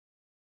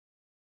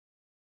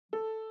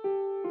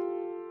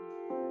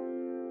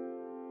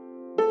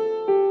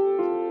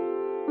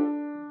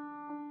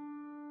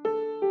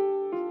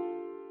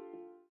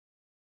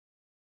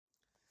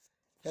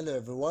Hello,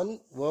 everyone.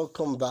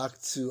 Welcome back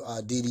to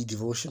our daily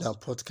devotional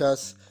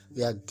podcast.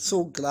 We are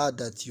so glad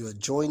that you are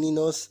joining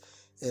us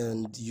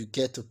and you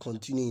get to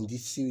continue in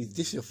this series. If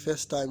this is your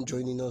first time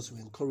joining us,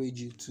 we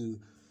encourage you to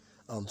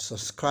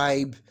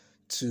subscribe,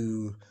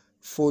 to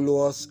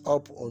follow us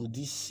up on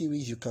this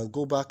series. You can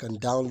go back and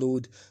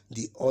download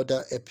the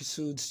other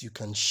episodes. You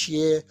can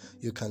share,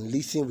 you can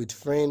listen with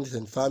friends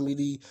and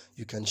family,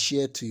 you can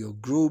share to your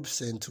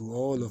groups and to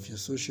all of your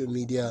social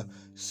media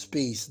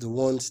space, the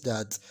ones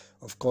that,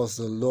 of course,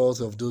 the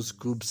laws of those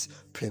groups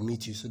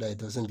permit you, so that it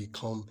doesn't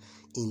become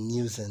a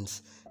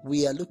nuisance.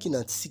 We are looking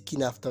at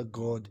seeking after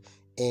God,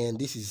 and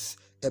this is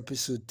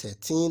episode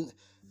 13.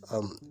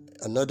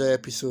 Another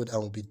episode, and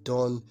we'll be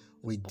done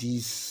with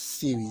this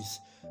series.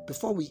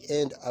 Before we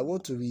end, I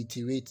want to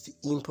reiterate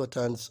the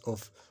importance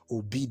of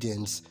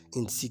obedience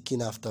in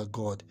seeking after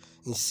God,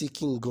 in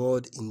seeking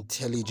God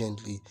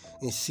intelligently,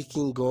 in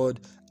seeking God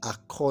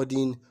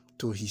according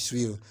to His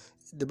will.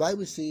 The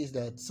Bible says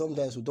that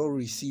sometimes we don't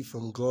receive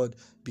from God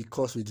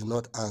because we do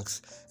not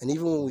ask. And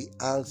even when we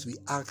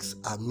ask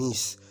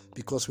amiss,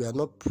 because we are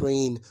not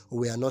praying or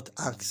we are not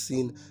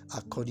asking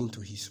according to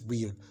His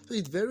will. So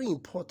it's very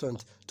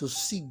important to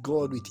seek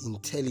God with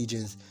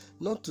intelligence,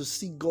 not to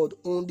seek God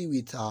only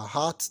with our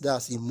hearts,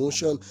 that's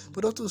emotion,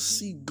 but also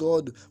seek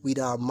God with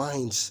our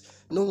minds.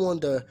 No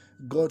wonder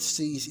God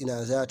says in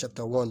Isaiah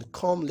chapter 1,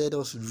 "Come, let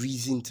us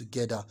reason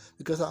together,"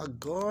 because our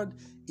God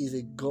is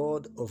a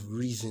God of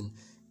reason.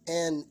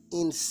 And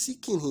in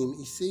seeking Him,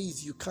 He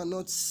says, you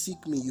cannot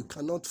seek me, you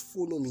cannot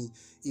follow me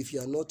if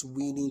you are not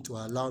willing to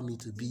allow me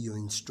to be your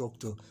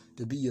instructor,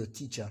 to be your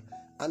teacher.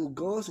 And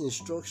God's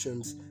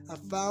instructions are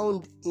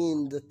found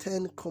in the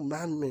 10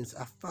 Commandments,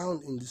 are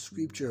found in the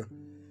scripture.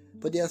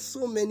 But there are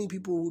so many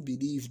people who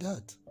believe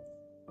that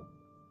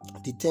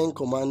the 10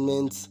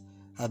 Commandments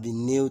have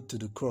been nailed to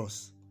the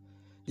cross.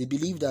 They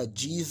believe that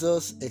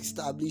Jesus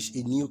established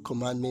a new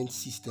commandment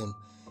system,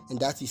 and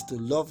that is to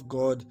love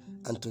God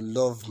and to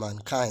love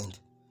mankind,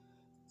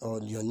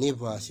 or your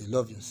neighbor as you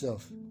love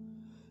yourself.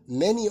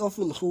 Many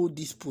often hold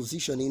this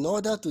position in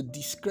order to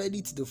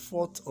discredit the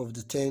fourth of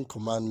the 10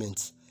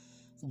 Commandments.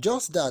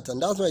 Just that,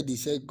 and that's why they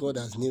said God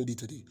has nailed it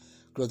to the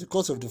cross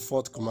because of the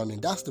fourth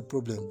commandment. That's the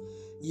problem.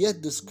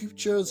 Yet the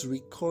scriptures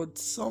record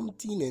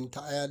something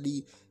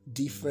entirely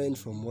different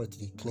from what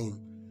they claim.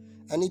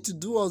 And it would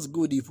do us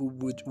good if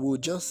we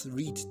would just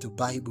read the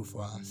Bible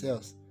for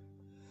ourselves.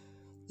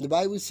 The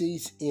Bible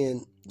says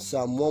in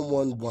Psalm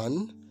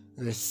 111,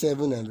 verse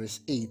 7 and verse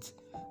 8,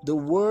 "The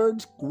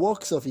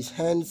works of His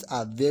hands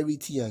are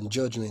verity and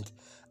judgment,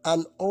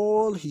 and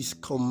all His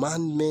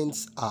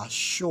commandments are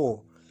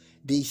sure.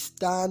 They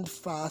stand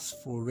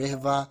fast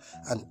forever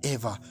and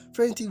ever."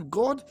 Friends, if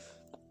God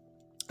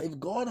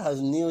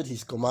has nailed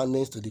His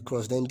commandments to the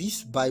cross, then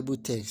this Bible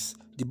text,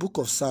 the book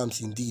of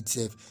Psalms indeed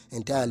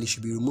entirely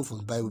should be removed from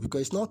the Bible,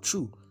 because it's not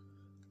true.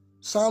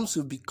 Psalms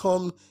will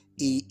become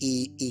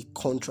a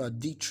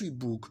contradictory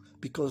book,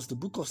 because the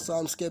book of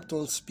Psalms kept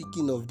on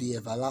speaking of the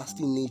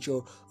everlasting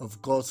nature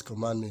of God's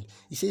commandment.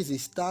 It says they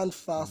stand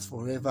fast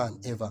forever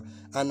and ever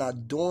and are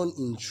done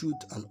in truth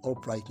and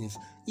uprightness.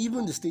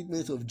 Even the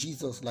statements of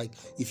Jesus, like,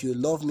 "If you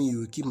love me, you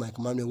will keep my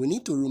commandment," we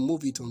need to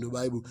remove it from the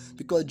Bible,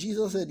 because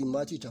Jesus said in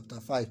Matthew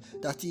chapter 5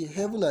 that till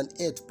heaven and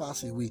earth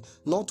pass away,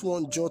 not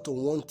one jot or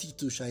one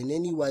tittle shall in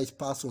any wise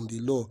pass from the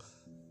law.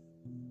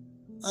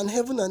 And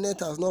heaven and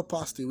earth has not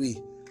passed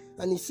away.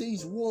 And He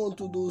says, "Woe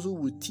unto those who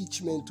will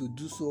teach men to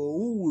do so, or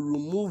who will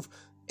remove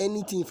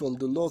anything from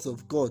the laws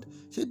of God.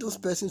 Say those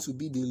persons will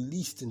be the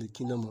least in the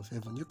kingdom of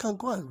heaven." You can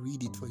go and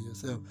read it for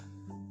yourself.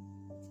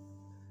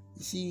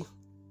 You see,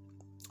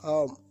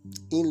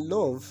 in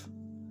love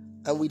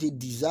and with a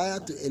desire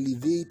to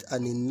elevate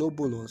and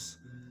ennoble us,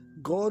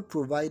 God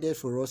provided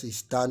for us a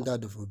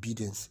standard of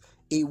obedience,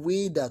 a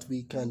way that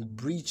we can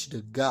bridge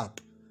the gap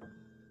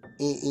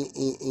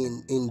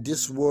in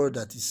this world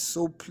that is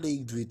so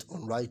plagued with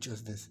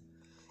unrighteousness.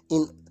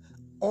 In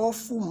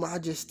awful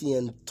majesty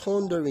and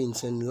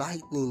thunderings and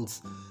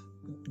lightnings,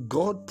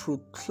 God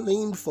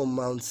proclaimed from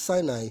Mount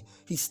Sinai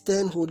His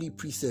 10 holy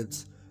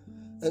precepts.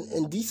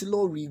 And this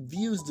law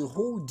reveals the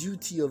whole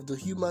duty of the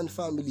human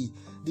family.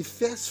 The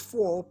first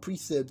 4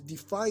 precepts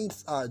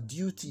defines our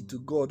duty to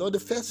God, or the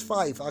first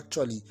 5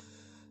 actually,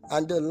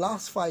 and the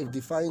last 5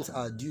 defines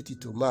our duty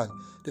to man.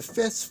 The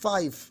first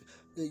 5,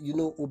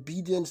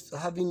 obedience,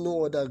 having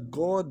no other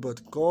God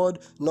but God,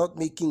 not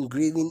making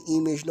graven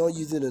image, not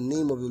using the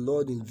name of the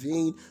Lord in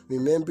vain,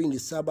 remembering the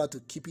Sabbath to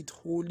keep it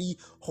holy,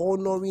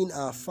 honoring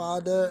our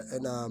father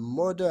and our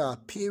mother, our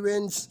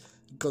parents,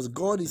 because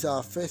God is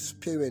our first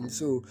parent.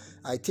 So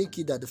I take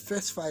it that the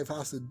first 5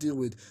 has to do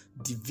with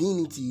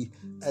divinity,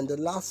 and the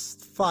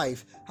last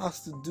 5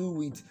 has to do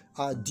with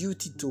our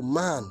duty to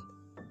man.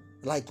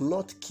 Like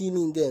not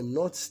killing them,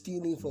 not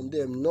stealing from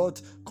them, not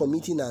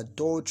committing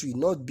adultery,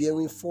 not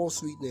bearing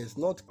false witness,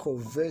 not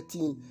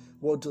converting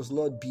what does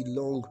not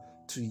belong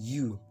to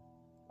you.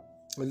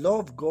 The law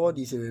of God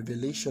is a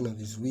revelation of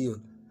His will.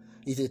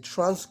 It's a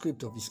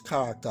transcript of His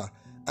character,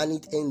 and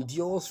it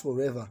endures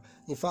forever.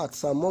 In fact,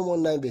 Psalm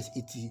 119 verse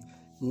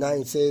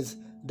 89 says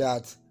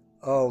that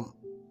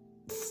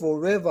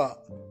Forever,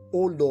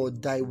 O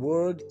Lord, thy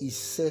word is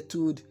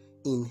settled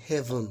in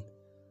heaven.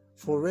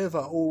 Forever,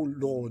 O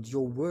Lord,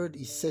 your word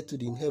is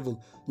settled in heaven.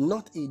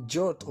 Not a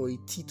jot or a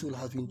tittle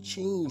has been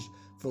changed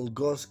from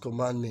God's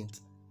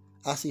commandment.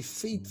 As a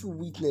faithful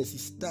witness, it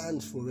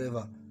stands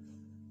forever.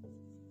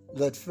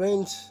 That,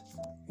 friends,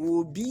 we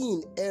will be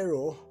in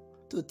error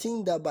to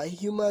think that by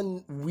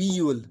human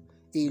will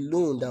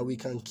alone that we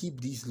can keep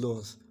these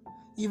laws.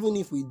 Even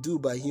if we do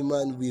by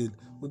human will,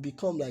 we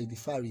become like the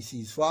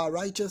Pharisees. For our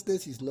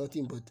righteousness is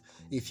nothing but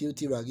a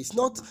filthy rag. It's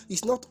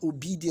not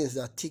obedience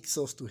that takes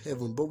us to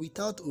heaven, but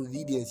without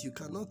obedience, you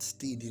cannot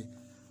stay there.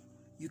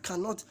 You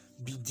cannot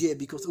be there,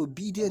 because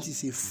obedience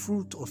is a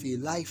fruit of a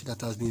life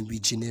that has been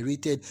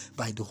regenerated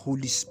by the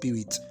Holy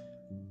Spirit.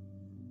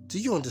 Do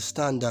you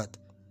understand that?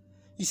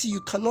 You see,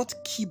 you cannot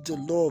keep the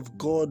law of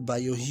God by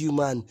your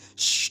human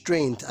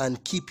strength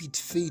and keep it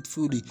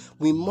faithfully.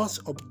 We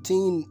must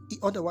obtain,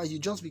 otherwise you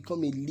just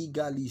become a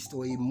legalist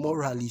or a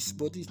moralist.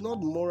 But it's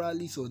not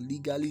moralists or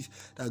legalists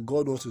that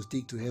God wants to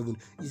take to heaven.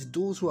 It's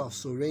those who have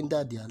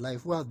surrendered their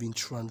life, who have been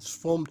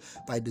transformed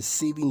by the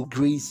saving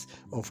grace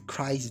of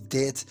Christ's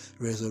death,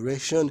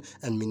 resurrection,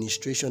 and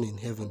ministration in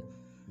heaven.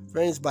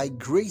 Friends, by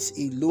grace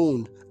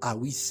alone are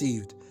we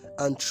saved.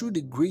 And through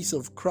the grace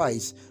of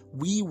Christ,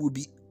 we will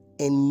be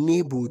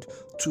enabled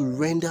to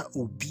render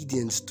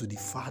obedience to the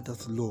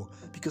Father's law.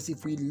 Because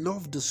if we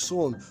love the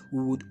Son,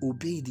 we would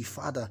obey the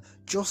Father,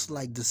 just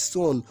like the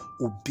Son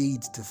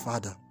obeyed the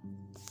Father.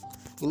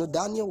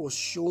 Daniel was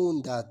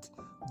shown that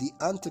the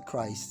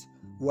Antichrist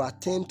will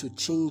attempt to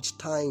change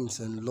times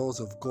and laws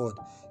of God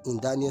in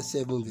Daniel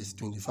 7 verse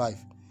 25.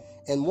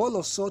 And one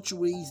of such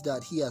ways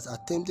that he has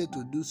attempted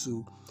to do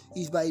so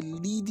is by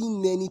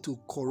leading many to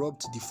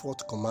corrupt the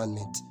fourth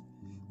commandment,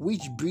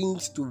 which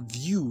brings to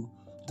view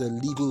the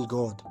living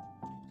God.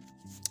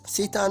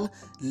 Satan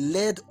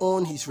led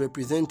on his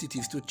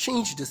representatives to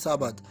change the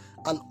Sabbath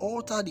and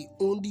alter the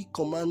only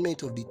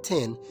commandment of the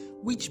 10,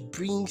 which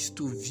brings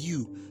to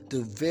view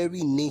the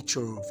very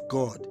nature of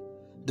God,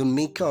 the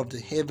maker of the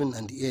heaven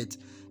and the earth.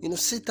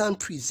 Satan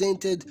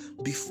presented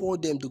before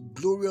them the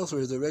glorious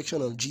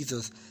resurrection of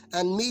Jesus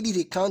and made it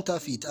a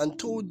counterfeit, and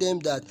told them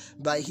that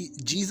by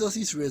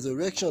Jesus'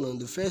 resurrection on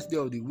the first day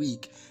of the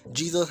week,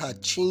 Jesus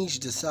had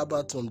changed the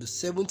Sabbath from the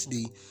seventh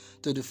day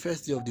to the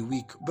first day of the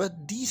week.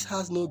 But this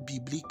has no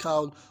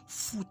biblical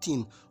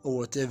footing or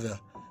whatever.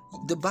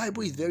 The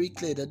Bible is very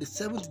clear that the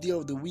seventh day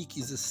of the week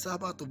is the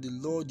Sabbath of the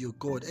Lord your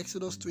God.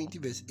 Exodus 20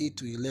 verse 8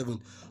 to 11.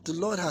 The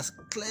Lord has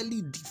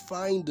clearly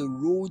defined the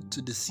road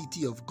to the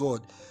city of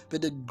God.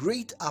 But the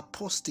great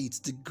apostate,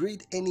 the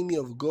great enemy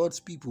of God's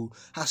people,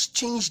 has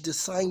changed the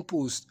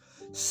signpost,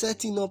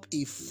 setting up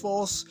a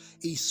false,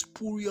 a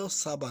spurious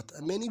Sabbath.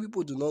 And many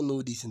people do not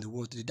know this in the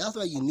world today. That's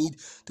why you need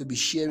to be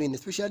sharing,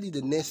 especially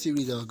the next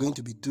series that we're going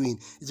to be doing.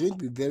 It's going to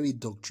be very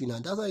doctrinal.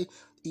 That's why,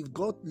 if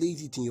God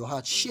lays it in your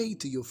heart, share it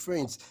to your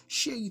friends,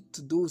 share it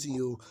to those in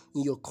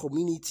your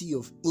community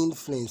of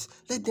influence.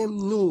 Let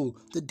them know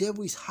the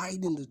devil is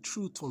hiding the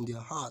truth from their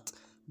heart.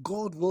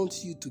 God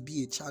wants you to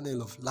be a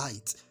channel of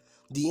light.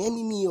 The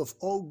enemy of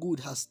all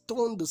good has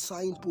turned the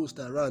signpost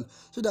around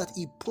so that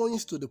it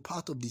points to the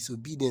path of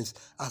disobedience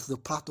as the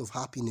path of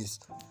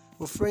happiness.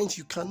 But friends,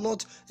 you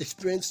cannot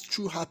experience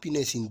true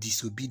happiness in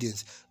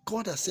disobedience.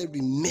 God has said,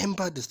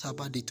 remember the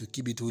Sabbath day to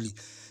keep it holy.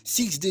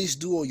 6 days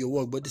do all your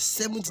work, but the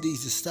seventh day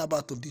is the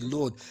Sabbath of the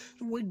Lord.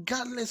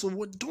 Regardless of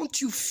what,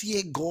 don't you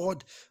fear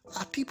God?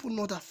 Are people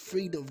not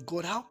afraid of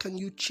God? How can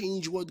you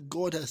change what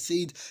God has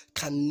said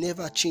can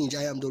never change?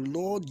 I am the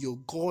Lord your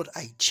God,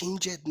 I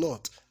change it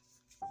not.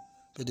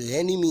 But the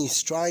enemy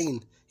is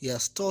trying. He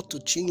has thought to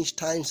change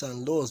times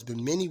and laws, but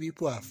many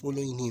people are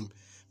following him.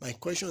 My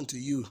question to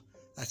you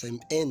as I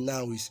end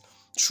now is,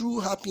 true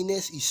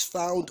happiness is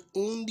found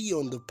only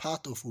on the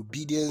path of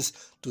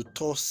obedience to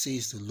thus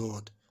says the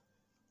Lord.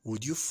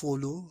 Would you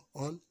follow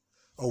on,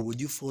 or would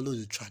you follow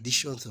the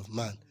traditions of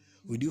man?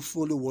 Would you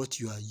follow what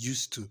you are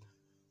used to?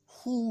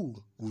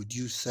 Who would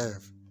you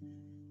serve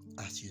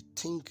as you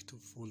think to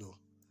follow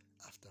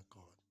after